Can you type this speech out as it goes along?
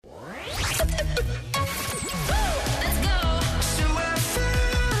2FM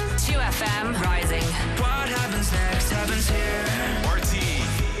Rising. What happens next happens here. RT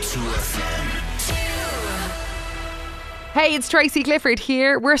 2FM. Hey, it's Tracy Clifford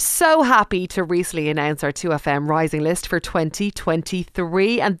here. We're so happy to recently announce our 2FM Rising list for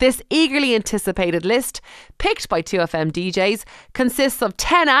 2023. And this eagerly anticipated list, picked by 2FM DJs, consists of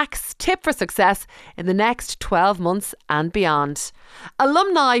 10 acts tipped for success in the next 12 months and beyond.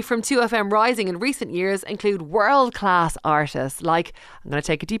 Alumni from 2FM Rising in recent years include world-class artists like, I'm going to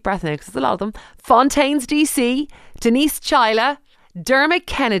take a deep breath now because there's a lot of them, Fontaines DC, Denise Chyla, Dermot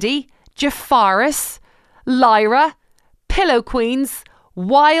Kennedy, Jafaris, Lyra, Pillow Queens,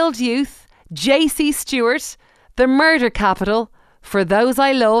 Wild Youth, JC Stewart, The Murder Capital, For Those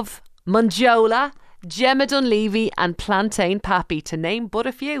I Love, Monjola, Gemma Dunleavy and Plantain Pappy, to name but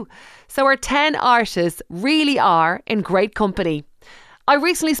a few. So our 10 artists really are in great company. I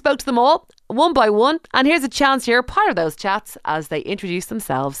recently spoke to them all, one by one, and here's a chance to hear part of those chats as they introduce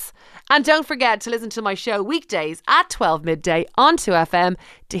themselves. And don't forget to listen to my show weekdays at 12 midday on 2FM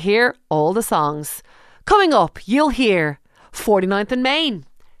to hear all the songs. Coming up, you'll hear 49th and Main,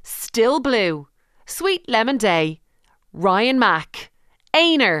 Still Blue, Sweet Lemon Day, Ryan Mack,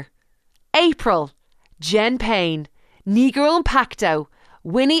 Ainer, April, Jen Payne, Negro and Pacto,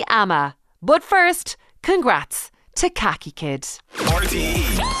 Winnie Amma. But first, congrats to Khaki Kid. RT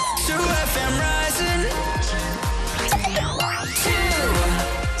 2FM Rising.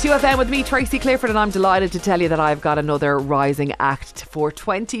 2FM with me, Tracy Clifford, and I'm delighted to tell you that I've got another rising act for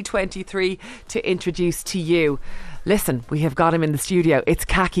 2023 to introduce to you. Listen, we have got him in the studio. It's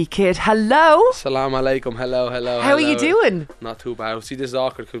Khaki Kid. Hello. Assalamu alaikum. Hello. How are you doing? Not too bad. See, this is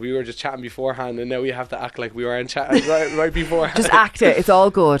awkward because we were just chatting beforehand and now we have to act like we weren't chatting right beforehand. Just act it. It's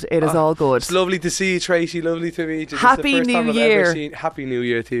all good. It is all good. It's lovely to see you, Tracy. Lovely to meet you. Happy New Year. Happy New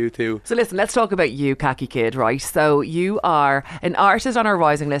Year to you too. So listen, let's talk about you, Khaki Kid, right? So you are an artist on our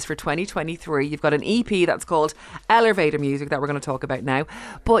rising list for 2023. You've got an EP that's called Elevator Music that we're going to talk about now.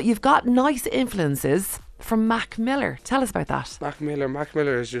 But you've got nice influences from Mac Miller. Tell us about that. Mac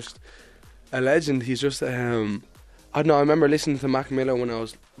Miller is just a legend. He's just I don't know, I remember listening to Mac Miller when I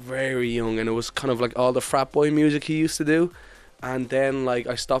was very young, and it was kind of like all the frat boy music he used to do, and then like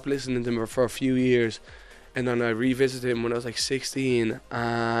I stopped listening to him for a few years, and then I revisited him when I was like 16,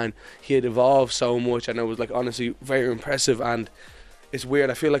 and he had evolved so much, and I was like honestly very impressive. And it's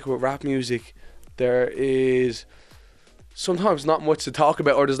weird, I feel like with rap music there is sometimes not much to talk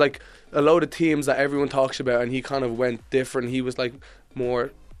about, or there's like a load of themes that everyone talks about, and he kind of went different. He was like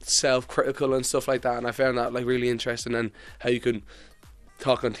more self-critical and stuff like that, and I found that like really interesting, and how you can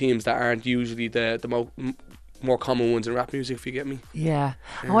talk on themes that aren't usually the more common ones in rap music, if you get me. Yeah.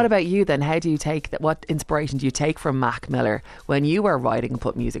 And what about you then? How do you take that? What inspiration do you take from Mac Miller when you were writing and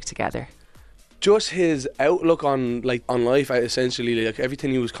put music together? Just his outlook on life, essentially. Like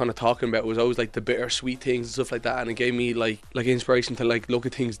everything he was kind of talking about was always like the bittersweet things and stuff like that, and it gave me like inspiration to like look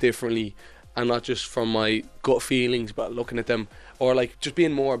at things differently, and not just from my gut feelings, but looking at them, or like just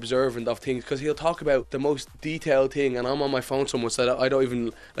being more observant of things, because he'll talk about the most detailed thing, and I'm on my phone so much that I don't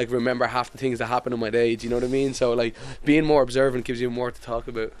even like remember half the things that happen in my day. Do you know what I mean? So like being more observant gives you more to talk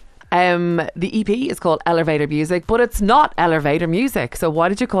about. The EP is called Elevator Music, but it's not Elevator Music. So why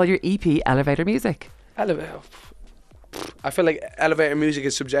did you call your EP Elevator Music? I feel like elevator music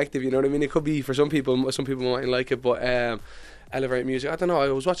is subjective, you know what I mean? It could be for some people mightn't like it, but elevator music, I don't know. I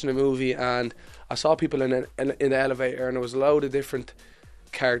was watching a movie and I saw people in the elevator, and there was a load of different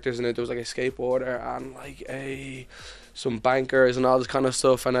characters in it. There was like a skateboarder and like some bankers and all this kind of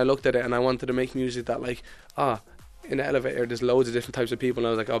stuff, and I looked at it and I wanted to make music that like in the elevator there's loads of different types of people, and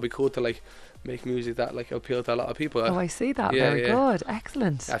I was like, it'll be cool to like make music that like appeal to a lot of people. I see that. Very good.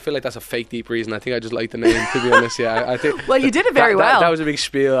 Excellent. I feel like that's a fake deep reason. I think I just like the name, to be honest. I think well, you did it very well. That was a big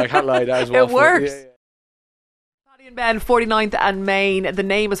spiel, I can't lie. That was well. It works. Paddy and Ben, 49th and Main. The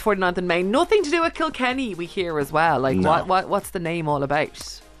name is 49th and Main. Nothing to do with Kilkenny, we hear as well. Like no. What's the name all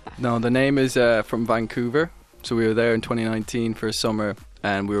about? No, the name is from Vancouver. So we were there in 2019 for a summer,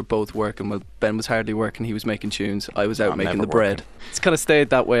 and we were both working. Well, Ben was hardly working, he was making tunes. I was out making the bread. It's kind of stayed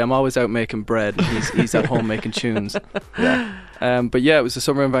that way. I'm always out making bread, and he's at home making tunes. Yeah. But yeah, it was the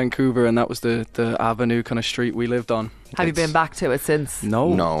summer in Vancouver, and that was the avenue kind of street we lived on. Have you been back to it since?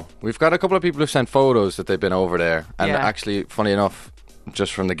 No. We've got a couple of people who've sent photos that they've been over there, and actually, funny enough,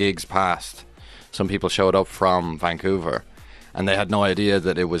 just from the gigs past, some people showed up from Vancouver, and they had no idea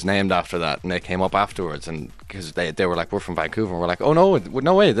that it was named after that, and they came up afterwards, and because they were like, we're from Vancouver, and we're like, oh no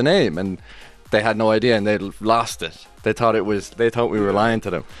way, the name, and they had no idea, and they lost it. They thought we were lying to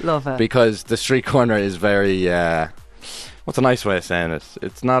them. Love it. Because the street corner is very what's a nice way of saying it?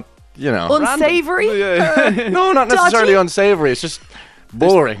 It's not you know, unsavory. no, not necessarily unsavory. It's just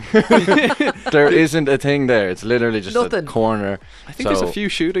boring. There isn't a thing there. It's literally just Nothing. a corner. I think there's a few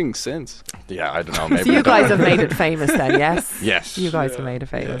shootings since. Yeah, I don't know. Maybe So you guys have made it famous then, yes? Yes. You guys have made it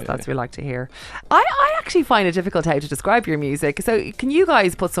famous. That's what we like to hear. I actually find it difficult how to describe your music. So can you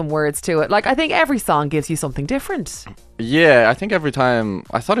guys put some words to it? Like, I think every song gives you something different. Yeah, I think every time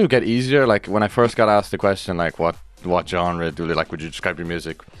I thought it would get easier. Like when I first got asked the question, like what genre do you like? Would you describe your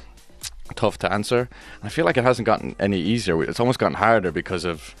music? Tough to answer. I feel like it hasn't gotten any easier. It's almost gotten harder because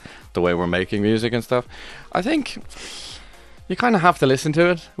of the way we're making music and stuff. I think you kind of have to listen to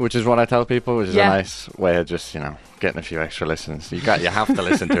it, which is what I tell people, which is a nice way of just, you know, getting a few extra listens. You have to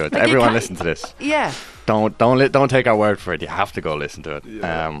listen to it. Everyone listen to this. Yeah. Don't take our word for it. You have to go listen to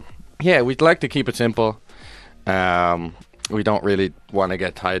it. Yeah, we'd like to keep it simple. We don't really want to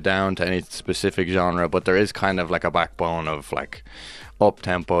get tied down to any specific genre, but there is kind of like a backbone of like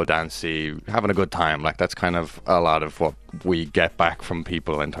up-tempo, dancey, having a good time. Like that's kind of a lot of what we get back from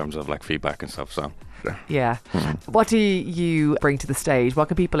people in terms of like feedback and stuff. So yeah. What do you bring to the stage? What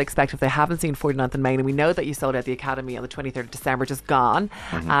can people expect if they haven't seen 49th and Main? And we know that you sold out the Academy on the 23rd of December, just gone.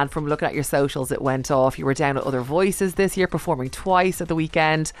 And from looking at your socials, it went off. You were down at Other Voices this year, performing twice at the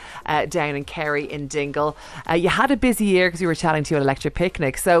weekend, down in Kerry in Dingle. You had a busy year because you were chatting to you at Electric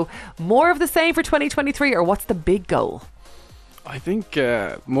Picnic. So more of the same for 2023, or what's the big goal? I think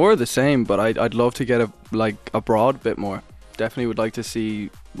more of the same, but I'd love to get abroad a bit more. Definitely would like to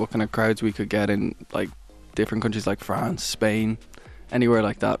see what kind of crowds we could get in like different countries like France, Spain, anywhere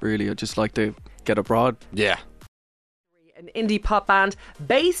like that really. I'd just like to get abroad. yeah. An indie pop band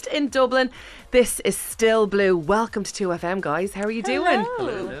based in Dublin. This is Still Blue. Welcome to 2FM, guys. How are you doing?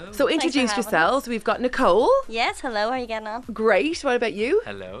 Hello. So introduce yourselves. We've got Nicole. Yes, hello. How are you getting on? Great. What about you?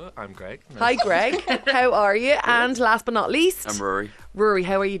 Hello, I'm Greg. Hi, Greg. How are you? And last but not least, I'm Rory. Rory,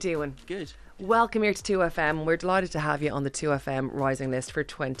 how are you doing? Good. Welcome here to 2FM. We're delighted to have you on the 2FM Rising List for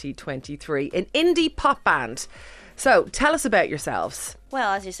 2023. An indie pop band. So tell us about yourselves.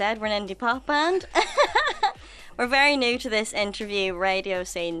 Well, as you said, we're an indie pop band. We're very new to this interview radio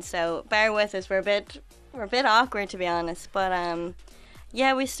scene, so bear with us. We're a bit awkward, to be honest. But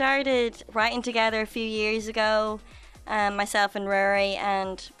yeah, we started writing together a few years ago, myself and Rory,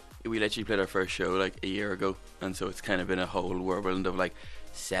 and We literally played our first show like a year ago, and so it's kind of been a whole whirlwind of like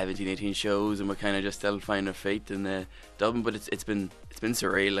 17, 18 shows, and we're kind of just still finding our feet in Dublin. But it's been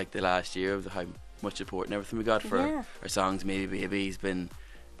surreal, like the last year of how much support and everything we got for our songs. Maybe Baby has been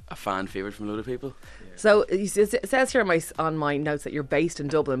a fan favourite from a lot of people. So it says here on my notes that you're based in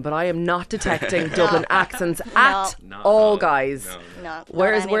Dublin, but I am not detecting Dublin accents at all, guys. no.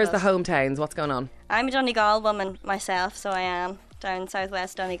 Where's the hometowns? What's going on? I'm a Donegal woman myself, so I am down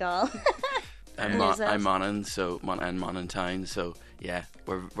southwest Donegal. I'm Monaghan, and Monaghan town, so yeah,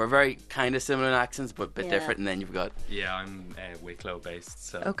 we're very kind of similar in accents, but a bit different. And then you've got I'm Wicklow based,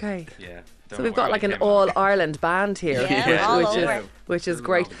 so okay. Yeah. So we've got like an all Ireland band here, which is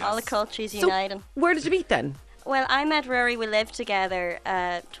great. All the cultures uniting. So where did you meet then? Well, I met Rory. We lived together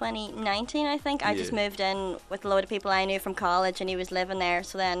 2019, I think. I just moved in with a load of people I knew from college, and he was living there.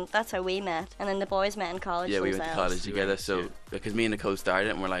 So then that's how we met. And then the boys met in college we themselves. went to college together. So because me and Nicole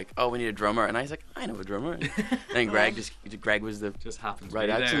started, and we're like, oh, we need a drummer, and I was like, I know a drummer. And then Greg was the just happened to right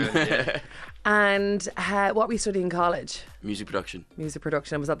be accent. there. And what were you studying in college? Music production. Music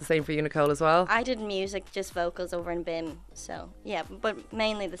production. Was that the same for you, Nicole, as well? I did music, just vocals over in BIM. So yeah, but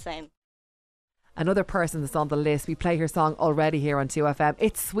mainly the same. Another person that's on the list, we play her song already here on 2FM.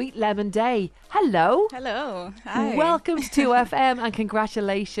 It's Sweet Lemon Day. Hello. Hello. Hi. Welcome to 2FM and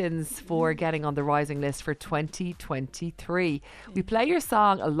congratulations for getting on the Rising List for 2023. We play your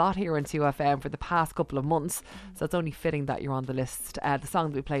song a lot here on 2FM for the past couple of months, so it's only fitting that you're on the list. The song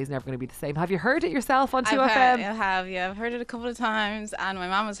that we play is never going to be the same. Have you heard it yourself on 2FM? I have, yeah. I've heard it a couple of times, and my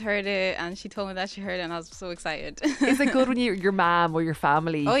mum has heard it, and she told me that she heard it, and I was so excited. Is it good when your mum or your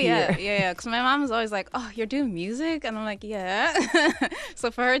family yeah, because my mum was always like, oh, you're doing music? And I'm like, yeah.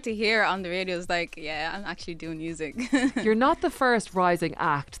 So for her to hear on the radio is like, yeah, I'm actually doing music. You're not the first rising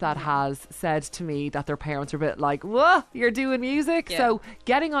act that has said to me that their parents are a bit like, whoa, you're doing music? Yeah. So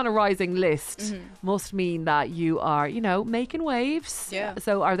getting on a rising list must mean that you are, making waves. Yeah.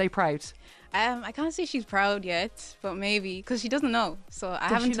 So are they proud? I can't say she's proud yet, but maybe, because she doesn't know. So I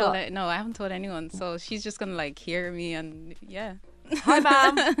haven't told anyone. So she's just going to hear me and yeah. Hi,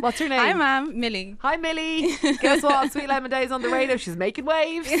 ma'am. What's her name? Hi, ma'am. Millie. Hi, Millie. Guess what? Sweet Lemon Day's on the radio. She's making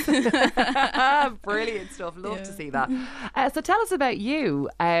waves. Brilliant stuff. Love to see that. So tell us about you.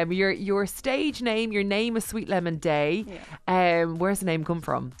 Your stage name, your name is Sweet Lemon Day. Yeah. Where's the name come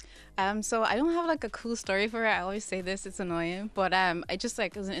from? So I don't have like a cool story for it. I always say this, it's annoying, but I just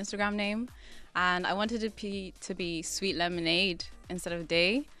like, it was an Instagram name, and I wanted it to be Sweet Lemonade instead of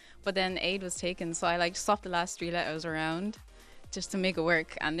Day, but then Aid was taken, so I like swapped the last 3 letters around just to make it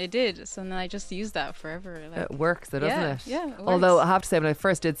work, and it did. So then I just used that forever. Like, it works, though, doesn't it? Yeah, it works. Although I have to say, when I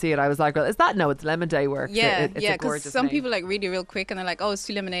first did see it, I was like, well, is that? No, it's Lemon Day works. Yeah, it's a because gorgeous some name. people like read it real quick and they're like, oh, it's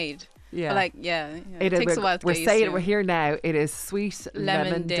Sweet Lemonade. Yeah. But like, it takes a while to we're get used saying to. We're here now. It is Sweet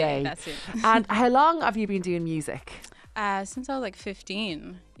Lemon Day. That's it. And how long have you been doing music? Since I was like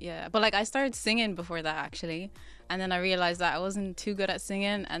 15, yeah. But like I started singing before that actually, and then I realized that I wasn't too good at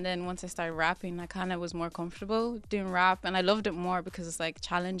singing. And then once I started rapping, I kind of was more comfortable doing rap, and I loved it more because it's like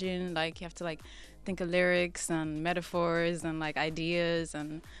challenging. Like you have to like think of lyrics and metaphors and like ideas,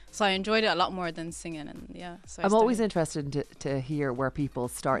 and so I enjoyed it a lot more than singing. And yeah, so I'm always interested to hear where people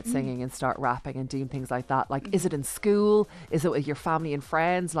start singing and start rapping and doing things like that. Like, is it in school? Is it with your family and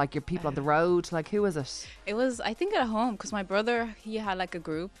friends? Like your people on the road? Like, who is it? It was, I think, at home, because my brother, he had like a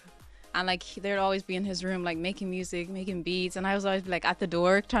group, and like they'd always be in his room like making music, making beats, and I was always like at the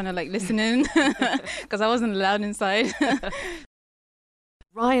door trying to like listen in because I wasn't allowed inside.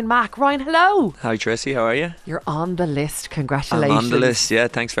 Ryan Mack. Ryan, hello. Hi Tracy, how are you? You're on the list. Congratulations. I'm on the list, yeah.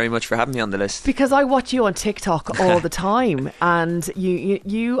 Thanks very much for having me on the list. Because I watch you on TikTok all the time, and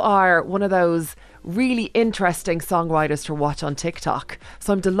you are one of those really interesting songwriters to watch on TikTok.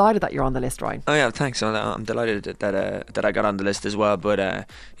 So I'm delighted that you're on the list, Ryan. Oh yeah, thanks. I'm delighted that I got on the list as well. But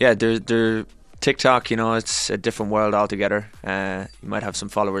yeah, there TikTok, you know, it's a different world altogether. You might have some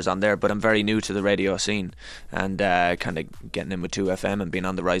followers on there, but I'm very new to the radio scene, and kind of getting in with 2FM and being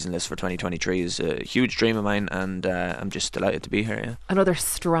on the rising list for 2023 is a huge dream of mine, and I'm just delighted to be here. Yeah. Another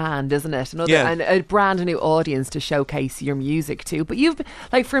strand, isn't it? And a brand new audience to showcase your music to. But you've,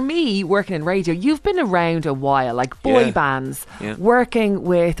 like, for me, working in radio, you've been around a while, like boy bands, working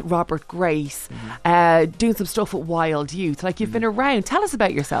with Robert Grace, doing some stuff with Wild Youth. Like, you've been around. Tell us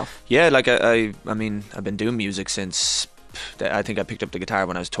about yourself. Yeah, like I mean, I've been doing music since I think I picked up the guitar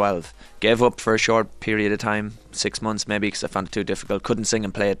when I was 12. Gave up for a short period of time, 6 months maybe, because I found it too difficult. Couldn't sing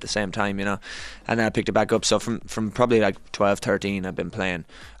and play at the same time, you know. And then I picked it back up. So from probably like 12, 13, I've been playing.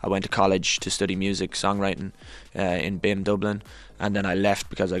 I went to college to study music, songwriting in BIM Dublin. And then I left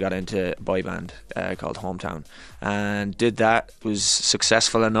because I got into a boy band called Hometown, and did that. Was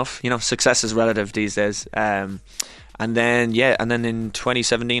successful enough. You know, success is relative these days. And then in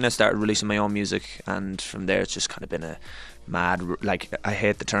 2017 I started releasing my own music, and from there it's just kind of been a mad, like, I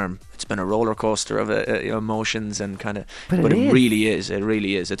hate the term, it's been a roller coaster of emotions and kind of, but it really is,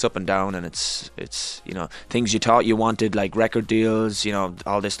 it's up and down, and it's you know, things you thought you wanted, like record deals, you know,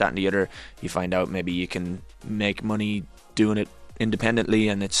 all this, that and the other, you find out maybe you can make money doing it independently,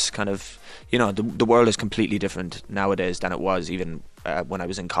 and it's kind of, you know, the world is completely different nowadays than it was even when I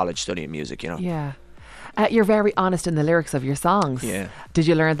was in college studying music, you know. Yeah. You're very honest in the lyrics of your songs. Yeah. Did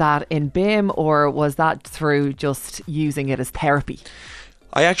you learn that in BIM, or was that through just using it as therapy?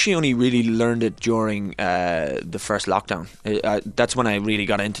 I actually only really learned it during the first lockdown. That's when I really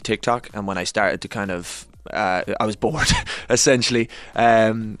got into TikTok, and when I started to kind of I was bored essentially.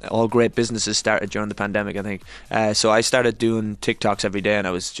 All great businesses started during the pandemic, I think. So I started doing TikToks every day, and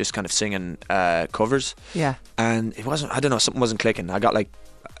I was just kind of singing covers. Yeah. And it wasn't, I don't know, something wasn't clicking. I got like,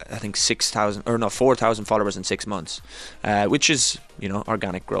 I think 4,000 followers in 6 months, which is, you know,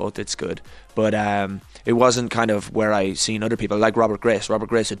 organic growth. It's good, but it wasn't kind of where I seen other people like Robert Grace. Robert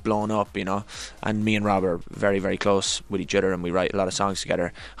Grace had blown up, you know, and me and Rob are very, very close with each other, and we write a lot of songs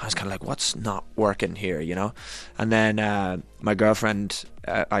together. I was kind of like, what's not working here, you know? And then my girlfriend,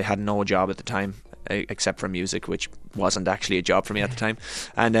 I had no job at the time except for music, which wasn't actually a job for me at the time,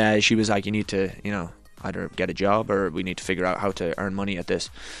 and she was like, you need to, you know, either get a job or we need to figure out how to earn money at this.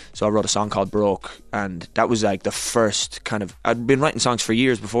 So I wrote a song called Broke, and that was like the first kind of, I'd been writing songs for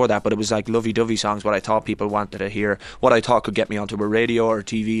years before that, but it was like lovey-dovey songs, what I thought people wanted to hear, what I thought could get me onto a radio or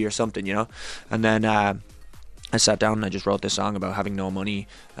TV or something, you know. And then I sat down and I just wrote this song about having no money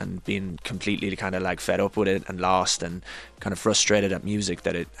and being completely kind of like fed up with it and lost and kind of frustrated at music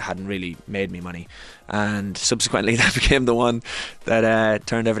that it hadn't really made me money. And subsequently that became the one that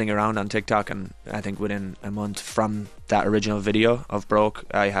turned everything around on TikTok, and I think within a month from that original video of Broke,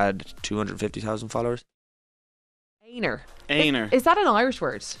 I had 250,000 followers. Ainer. Is that an Irish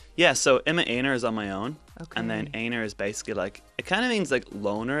word? Yeah, so Imma Ainer is on my own. Okay. And then Ainer is basically like, it kind of means like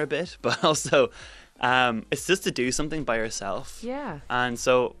loner a bit, but also it's just to do something by yourself. Yeah. And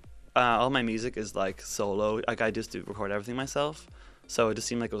so all my music is like solo. Like I just do record everything myself. So it just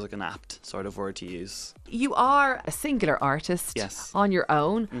seemed like it was like an apt sort of word to use. You are a singular artist. Yes. On your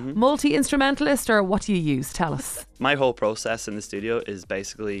own. Multi-instrumentalist, or what do you use? Tell us. My whole process in the studio is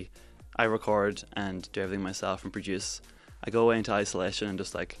basically I record and do everything myself and produce. I go away into isolation and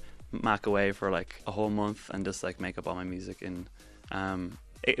just like mac away for like a whole month and just like make up all my music. And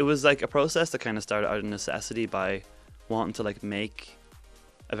it was like a process that kind of started out of necessity by wanting to like make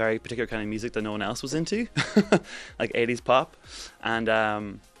a very particular kind of music that no one else was into, like 80s pop. And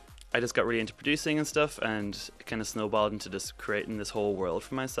I just got really into producing and stuff, and it kind of snowballed into just creating this whole world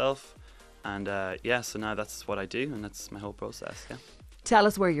for myself. And so now that's what I do, and that's my whole process. Yeah. Tell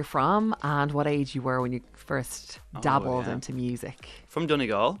us where you're from and what age you were when you first dabbled into music. From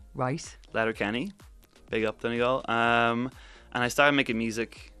Donegal. Right. Letterkenny. Big up Donegal. And I started making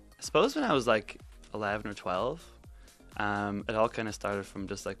music, I suppose, when I was like 11 or 12. It all kind of started from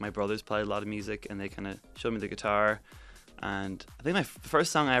just like my brothers played a lot of music and they kind of showed me the guitar. And I think the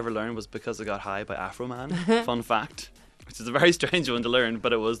first song I ever learned was Because I Got High by Afro Man. Fun fact. Which is a very strange one to learn,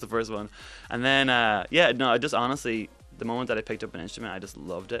 but it was the first one. And then, I just honestly, the moment that I picked up an instrument, I just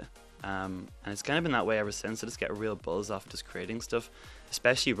loved it. And it's kind of been that way ever since. I just get a real buzz off just creating stuff,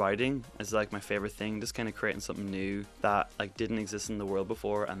 especially writing is like my favorite thing. Just kind of creating something new that like didn't exist in the world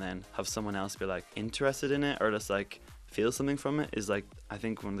before, and then have someone else be like interested in it or just like feel something from it is like, I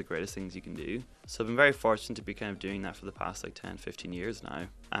think, one of the greatest things you can do. So I've been very fortunate to be kind of doing that for the past like 10, 15 years now,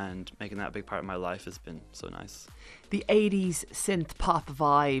 and making that a big part of my life has been so nice. The 80s synth pop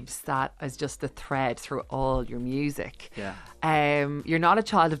vibes, that is just the thread through all your music. Yeah. You're not a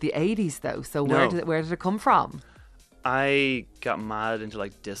child of the 80s though, so No. where did it come from? I got mad into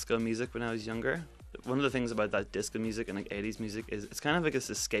like disco music when I was younger. One of the things about that disco music and like 80s music is it's kind of like this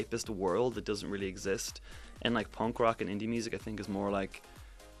escapist world that doesn't really exist. And like punk rock and indie music, I think, is more like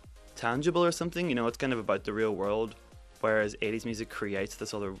tangible or something. You know, it's kind of about the real world, whereas 80s music creates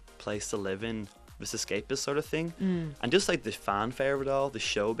this other place to live in, this escapist sort of thing. And just like the fanfare of it all, the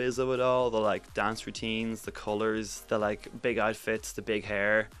showbiz of it all, the like dance routines, the colours, the like big outfits, the big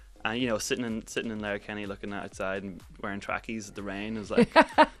hair. And you know, sitting in Letterkenny looking outside and wearing trackies in the rain, is like,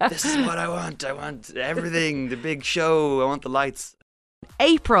 this is what I want. I want everything, the big show. I want the lights.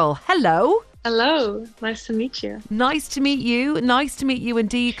 April, hello. Hello, nice to meet you. Nice to meet you. Nice to meet you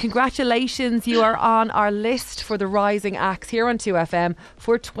indeed. Congratulations, you are on our list for the Rising Acts here on 2FM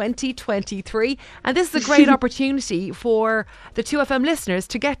for 2023. And this is a great opportunity for the 2FM listeners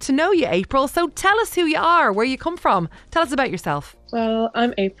to get to know you, April. So tell us who you are, where you come from. Tell us about yourself. Well,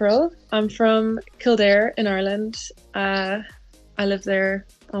 I'm April. I'm from Kildare in Ireland. I lived there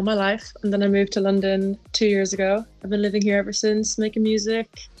all my life, and then I moved to London 2 years ago. I've been living here ever since, making music,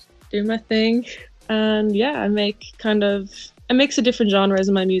 doing my thing. And yeah, I make kind of a mix of different genres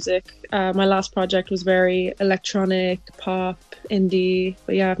in my music. My last project was very electronic, pop, indie.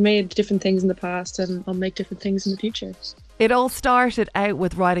 But yeah, I've made different things in the past, and I'll make different things in the future. It all started out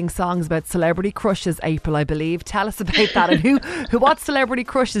with writing songs about celebrity crushes, April, I believe. Tell us about that, and what celebrity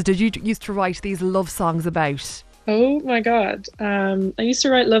crushes did you used to write these love songs about? Oh my god. I used to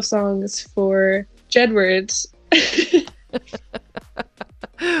write love songs for Jedward.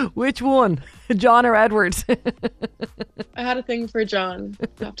 Which one? John or Edward? I had a thing for John,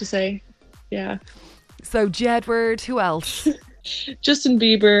 I have to say. Yeah. So Jedward, who else? Justin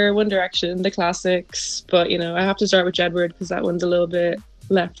Bieber, One Direction, the classics. But, you know, I have to start with Jedward because that one's a little bit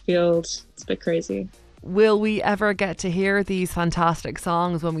left field. It's a bit crazy. Will we ever get to hear these fantastic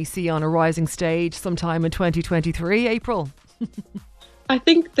songs when we see you on a rising stage sometime in 2023, April? I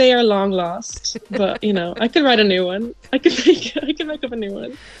think they are long lost, but you know, I could write a new one. I could make up a new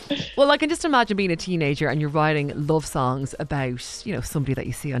one. Well, I can just imagine being a teenager and you're writing love songs about, you know, somebody that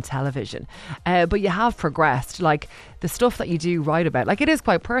you see on television. But you have progressed, like the stuff that you do write about, like it is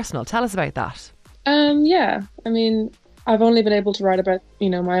quite personal. Tell us about that. Yeah, I mean, I've only been able to write about, you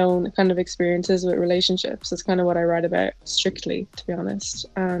know, my own kind of experiences with relationships. That's kind of what I write about strictly, to be honest.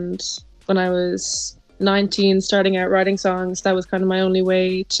 And when I was 19, starting out writing songs, that was kind of my only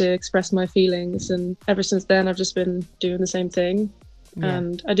way to express my feelings, and ever since then I've just been doing the same thing.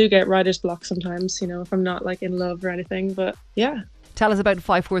 And I do get writer's block sometimes, you know, if I'm not like in love or anything, but yeah. Tell us about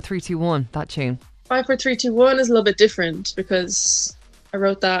 54321, that tune. 54321 is a little bit different because I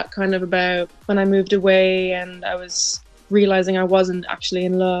wrote that kind of about when I moved away and I was realizing I wasn't actually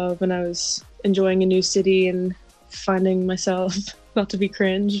in love, and I was enjoying a new city and finding myself, not to be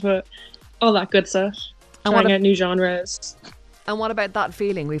cringe, but all that good stuff. And trying out new genres. And what about that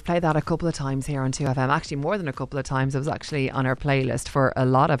feeling? We've played that a couple of times here on 2FM. Actually, more than a couple of times. It was actually on our playlist for a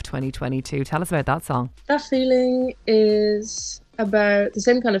lot of 2022. Tell us about that song. That feeling is about the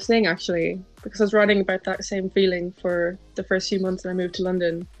same kind of thing, actually, because I was writing about that same feeling for the first few months that I moved to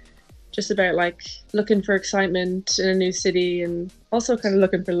London. Just about like looking for excitement in a new city and also kind of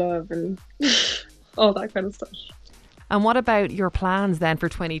looking for love and all that kind of stuff. And what about your plans then for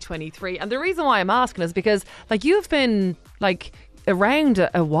 2023? And the reason why I'm asking is because like you've been like around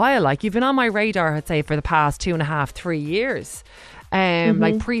a while, like you've been on my radar, I'd say, for the past 2.5, 3 years.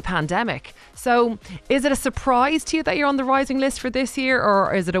 Like pre-pandemic. So is it a surprise to you that you're on the rising list for this year,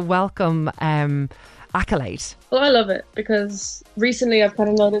 or is it a welcome accolade? Well, I love it because recently I've kind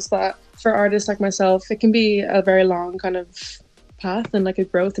of noticed that for artists like myself, it can be a very long kind of path and like a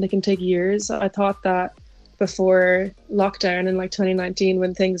growth, and it can take years. I thought that before lockdown in like 2019,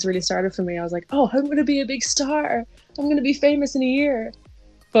 when things really started for me, I was like, oh, I'm going to be a big star. I'm going to be famous in a year.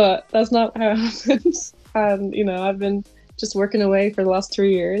 But that's not how it happens. And, you know, I've been just working away for the last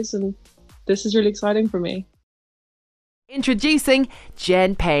 3 years, and this is really exciting for me. Introducing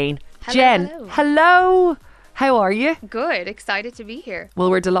Jen Payne. Hello, Jen, hello. hello. How are you? Good, excited to be here.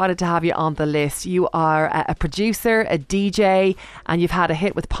 Well, we're delighted to have you on the list. You are a producer, a DJ, and you've had a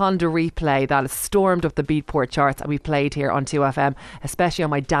hit with Ponder Replay that has stormed up the Beatport charts, and we played here on 2FM, especially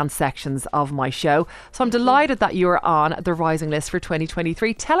on my dance sections of my show. So I'm delighted that you're on the rising list for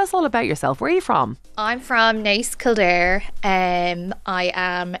 2023. Tell us all about yourself. Where are you from? I'm from Naas, Kildare. I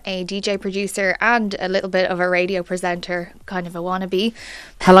am a DJ producer and a little bit of a radio presenter, kind of a wannabe.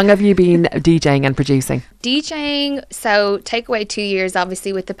 How long have you been DJing and producing? DJing, so take away 2 years,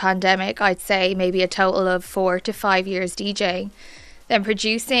 obviously, with the pandemic. I'd say maybe a total of 4 to 5 years DJing. Then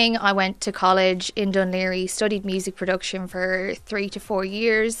producing, I went to college in Dún Laoghaire, studied music production for 3 to 4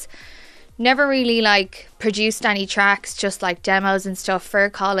 years. Never really like produced any tracks, just like demos and stuff for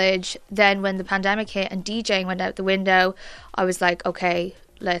college. Then when the pandemic hit and DJing went out the window, I was like, okay,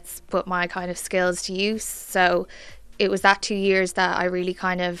 let's put my kind of skills to use. So it was that 2 years that I really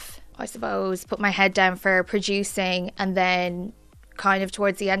kind of, I suppose, put my head down for producing. And then kind of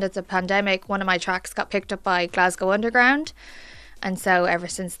towards the end of the pandemic, one of my tracks got picked up by Glasgow Underground. And so ever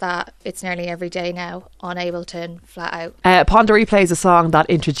since that, it's nearly every day now on Ableton, flat out. Ponder Replay is a song that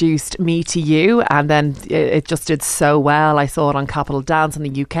introduced me to you, and then it just did so well. I saw it on Capital Dance in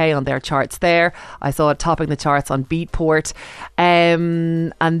the UK on their charts there. I saw it topping the charts on Beatport.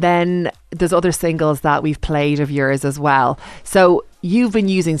 And then there's other singles that we've played of yours as well. So you've been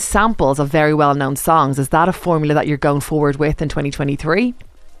using samples of very well-known songs. Is that a formula that you're going forward with in 2023?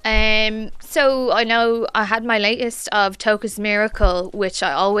 So I know I had my latest of Toka's Miracle, which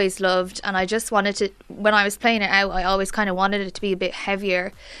I always loved, and I just wanted to, when I was playing it out, I always kind of wanted it to be a bit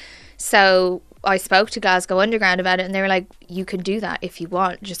heavier. So I spoke to Glasgow Underground about it, and they were like, you can do that if you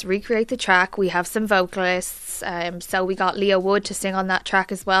want, just recreate the track. We have some vocalists, so we got Leah Wood to sing on that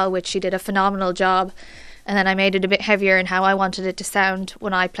track as well, which she did a phenomenal job. And then I made it a bit heavier in how I wanted it to sound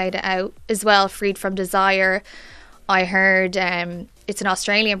when I played it out as well. Freed From Desire, I heard it's an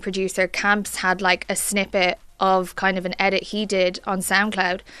Australian producer, Camps, had like a snippet of kind of an edit he did on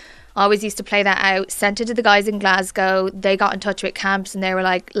SoundCloud. I always used to play that out, sent it to the guys in Glasgow. They got in touch with Camps and they were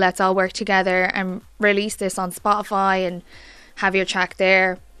like, let's all work together and release this on Spotify and have your track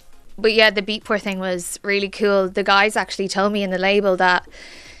there. But yeah, the Beatport thing was really cool. The guys actually told me in the label that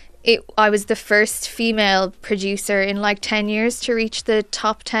I was the first female producer in like 10 years to reach the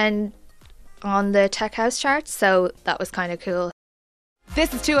top 10 on the tech house charts, so that was kind of cool.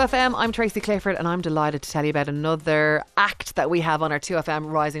 This is 2FM. I'm Tracy Clifford, and I'm delighted to tell you about another act that we have on our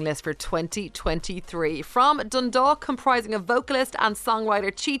 2FM rising list for 2023. From Dundalk, comprising of vocalist and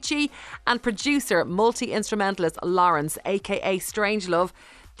songwriter Chi and producer, multi-instrumentalist Lawrence, aka Strangelove.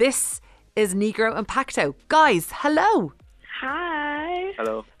 This is Negro Impacto. Guys, hello. Hi.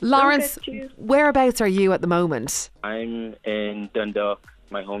 Hello. Lawrence, whereabouts are you at the moment? I'm in Dundalk,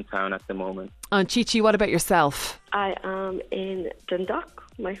 my hometown at the moment. And Chi, what about yourself? I am in Dundalk,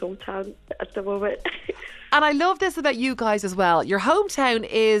 my hometown at the moment. And I love this about you guys as well. Your hometown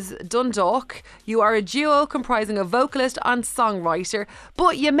is Dundalk. You are a duo comprising of vocalist and songwriter,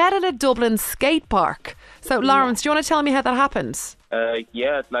 but you met at a Dublin skate park. So, Lawrence, do you want to tell me how that happened?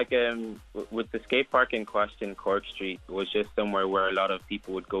 Yeah, like with the skate park in question, Cork Street, was just somewhere where a lot of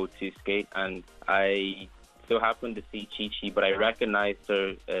people would go to skate, and I so happened to see Chi, but I recognized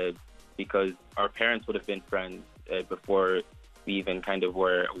her because our parents would have been friends before we even kind of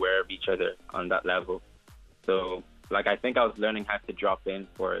were aware of each other on that level. So, like, I think I was learning how to drop in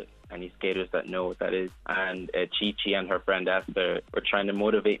for any skaters that know what that is. And Chi and her friend Esther were trying to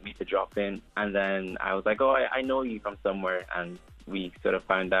motivate me to drop in. And then I was like, oh, I know you from somewhere. And we sort of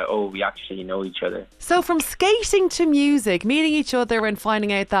found out, oh, we actually know each other. So from skating to music, meeting each other and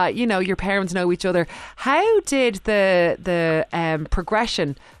finding out that, you know, your parents know each other, how did the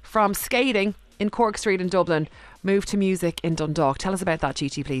progression from skating in Cork Street in Dublin move to music in Dundalk? Tell us about that,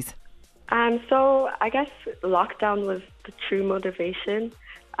 Chi, please. So I guess lockdown was the true motivation.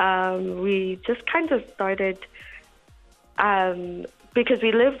 We just kind of started because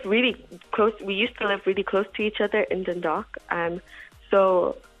we lived really close. We used to live really close to each other in Dundalk.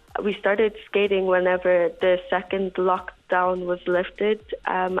 So we started skating whenever the second lockdown was lifted.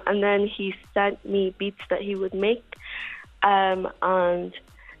 And then he sent me beats that he would make. And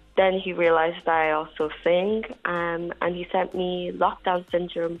then he realized that I also sing. And he sent me Lockdown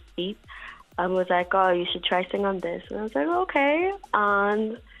Syndrome's beat and was like, oh, you should try sing on this. And I was like, okay.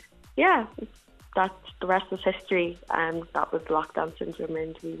 And yeah, that's the rest is history. That was Lockdown Syndrome,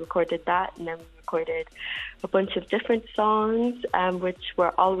 and we recorded that, and then we recorded a bunch of different songs, which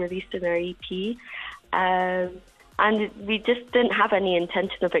were all released in our EP. And we just didn't have any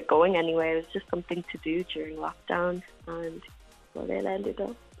intention of it going anywhere. It was just something to do during lockdown, and well, it ended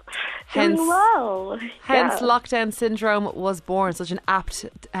up doing well. Hence, Lockdown Syndrome was born. Such an apt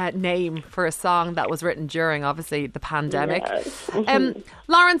name for a song that was written during, obviously, the pandemic. Yes.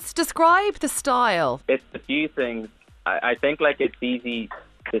 Lawrence, describe the style. It's a few things. I think like it's easy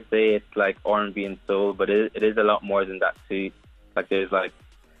to say it's like R&B and soul, but it is a lot more than that too. Like there's like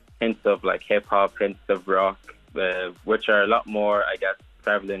hints of like hip hop, hints of rock, which are a lot more, I guess,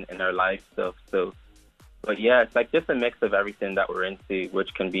 prevalent in our life stuff. So, but yeah, it's like just a mix of everything that we're into,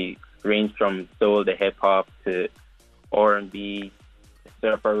 which can be ranged from soul to hip hop to R&B,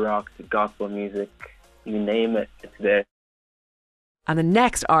 surfer rock to gospel music. You name it, it's there. And the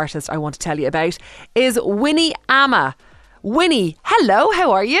next artist I want to tell you about is Winnie Ama. Winnie, hello,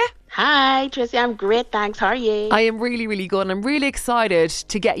 how are you? Hi, Tracy, I'm great, thanks. How are you? I am really, really good, and I'm really excited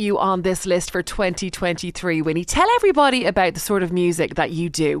to get you on this list for 2023. Winnie, tell everybody about the sort of music that you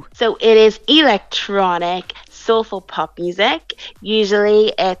do. So it is electronic, soulful pop music.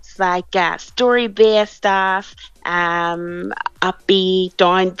 Usually it's like story-based stuff, upbeat,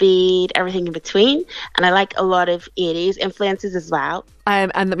 downbeat, everything in between. And I like a lot of 80s influences as well.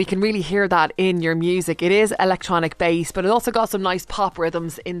 And that we can really hear that in your music. It is electronic based, but it also got some nice pop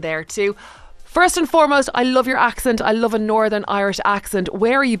rhythms in there too. First and foremost, I love your accent. I love a Northern Irish accent.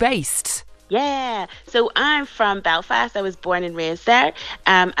 Where are you based? Yeah, so I'm from Belfast. I was born and raised there.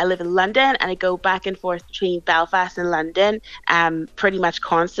 I live in London, and I go back and forth between Belfast and London pretty much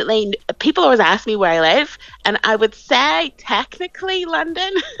constantly. People always ask me where I live, and I would say technically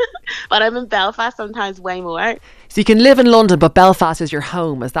London, but I'm in Belfast sometimes way more. So you can live in London, but Belfast is your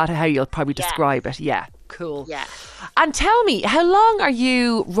home. Is that how you'll probably describe it? Yeah, cool. Yeah. And tell me, how long are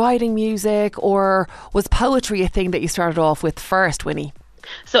you writing music, or was poetry a thing that you started off with first, Winnie?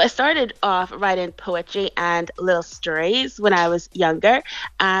 So I started off writing poetry and little stories when I was younger,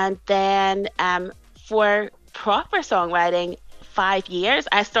 and then for proper songwriting, 5 years.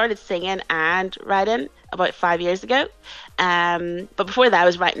 I started singing and writing about 5 years ago, but before that I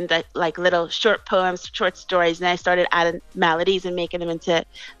was writing like little short poems, short stories, and I started adding melodies and making them into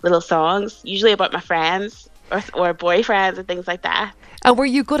little songs, usually about my friends or boyfriends and things like that. And were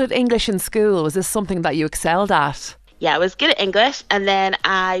you good at English in school? Was this something that you excelled at? Yeah, I was good at English, and then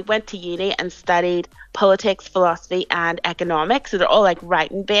I went to uni and studied politics, philosophy, and economics. So they're all like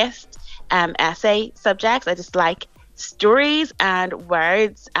writing-based essay subjects. I just like stories and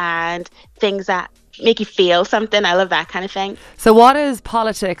words and things that make you feel something. I love that kind of thing. So what is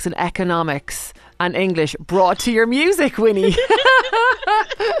politics and economics and English brought to your music, Winnie?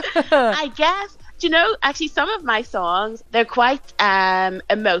 I guess, you know, actually some of my songs, they're quite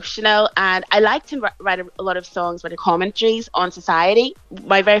emotional, and I like to write a lot of songs with commentaries on society.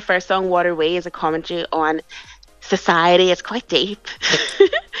 My very first song, Waterway, is a commentary on society. It's quite deep.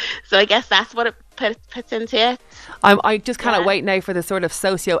 So I guess that's what it puts into it. I just cannot wait now for the sort of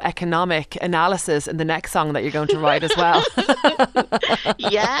socio-economic analysis in the next song that you're going to write as well.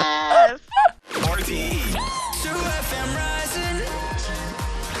 Yes. RTE 2FM Rising.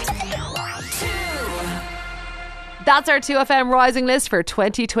 That's our 2FM Rising list for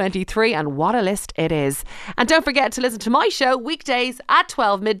 2023, and what a list it is. And don't forget to listen to my show weekdays at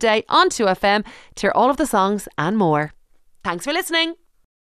 12 midday on 2FM to hear all of the songs and more. Thanks for listening.